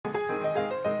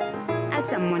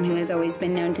someone who has always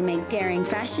been known to make daring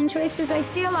fashion choices, I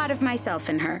see a lot of myself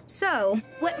in her. So,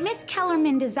 what Miss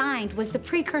Kellerman designed was the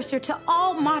precursor to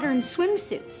all modern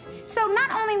swimsuits. So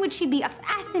not only would she be a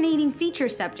fascinating feature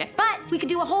subject, but we could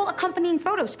do a whole accompanying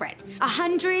photo spread.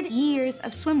 100 years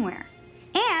of swimwear.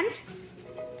 And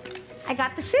I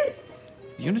got the suit.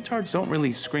 Unitards don't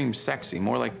really scream sexy,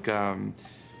 more like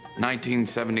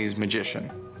 1970s magician.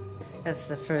 That's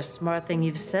the first smart thing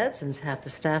you've said since half the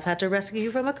staff had to rescue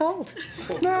you from a cold.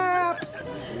 Snap!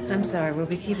 I'm sorry, we'll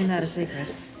be keeping that a secret.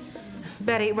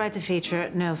 Betty, write the feature.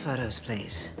 No photos,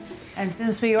 please. And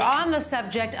since we are on the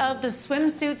subject of the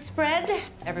swimsuit spread,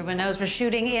 everyone knows we're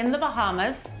shooting in the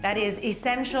Bahamas. That is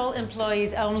essential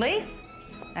employees only.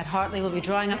 At Hartley will be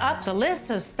drawing up the list,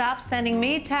 so stop sending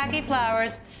me tacky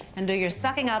flowers and do your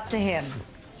sucking up to him.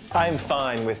 I'm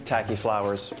fine with tacky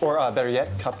flowers, or better yet,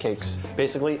 cupcakes.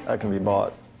 Basically, I can be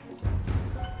bought.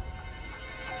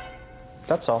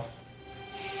 That's all.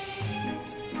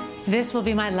 This will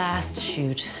be my last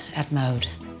shoot at Mode.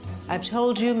 I've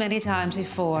told you many times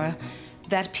before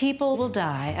that people will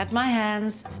die at my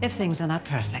hands if things are not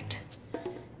perfect.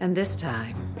 And this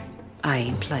time, I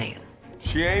ain't playing.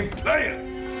 She ain't playing.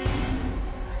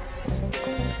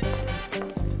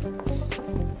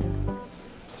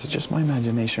 Is it just my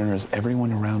imagination, or is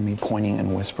everyone around me pointing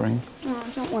and whispering?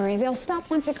 Oh, don't worry. They'll stop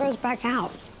once it grows back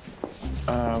out.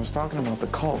 I was talking about the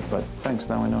cult, but thanks.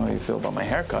 Now I know how you feel about my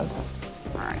haircut.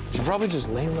 All right. You should probably just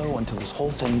lay low until this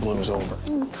whole thing blows over.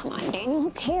 Come on, Daniel.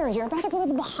 Who cares? You're about to go to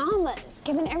the Bahamas.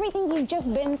 Given everything you've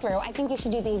just been through, I think you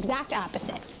should do the exact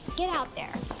opposite. Get out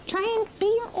there. Try and be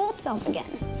your old self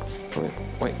again.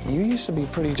 Wait, you used to be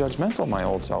pretty judgmental, my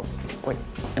old self. Wait,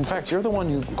 in fact, you're the one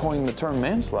who coined the term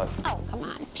man-slut. Oh, come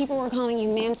on. People were calling you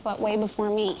man-slut way before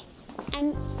me.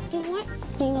 And you know what?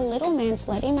 Being a little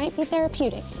man-slutty might be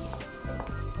therapeutic.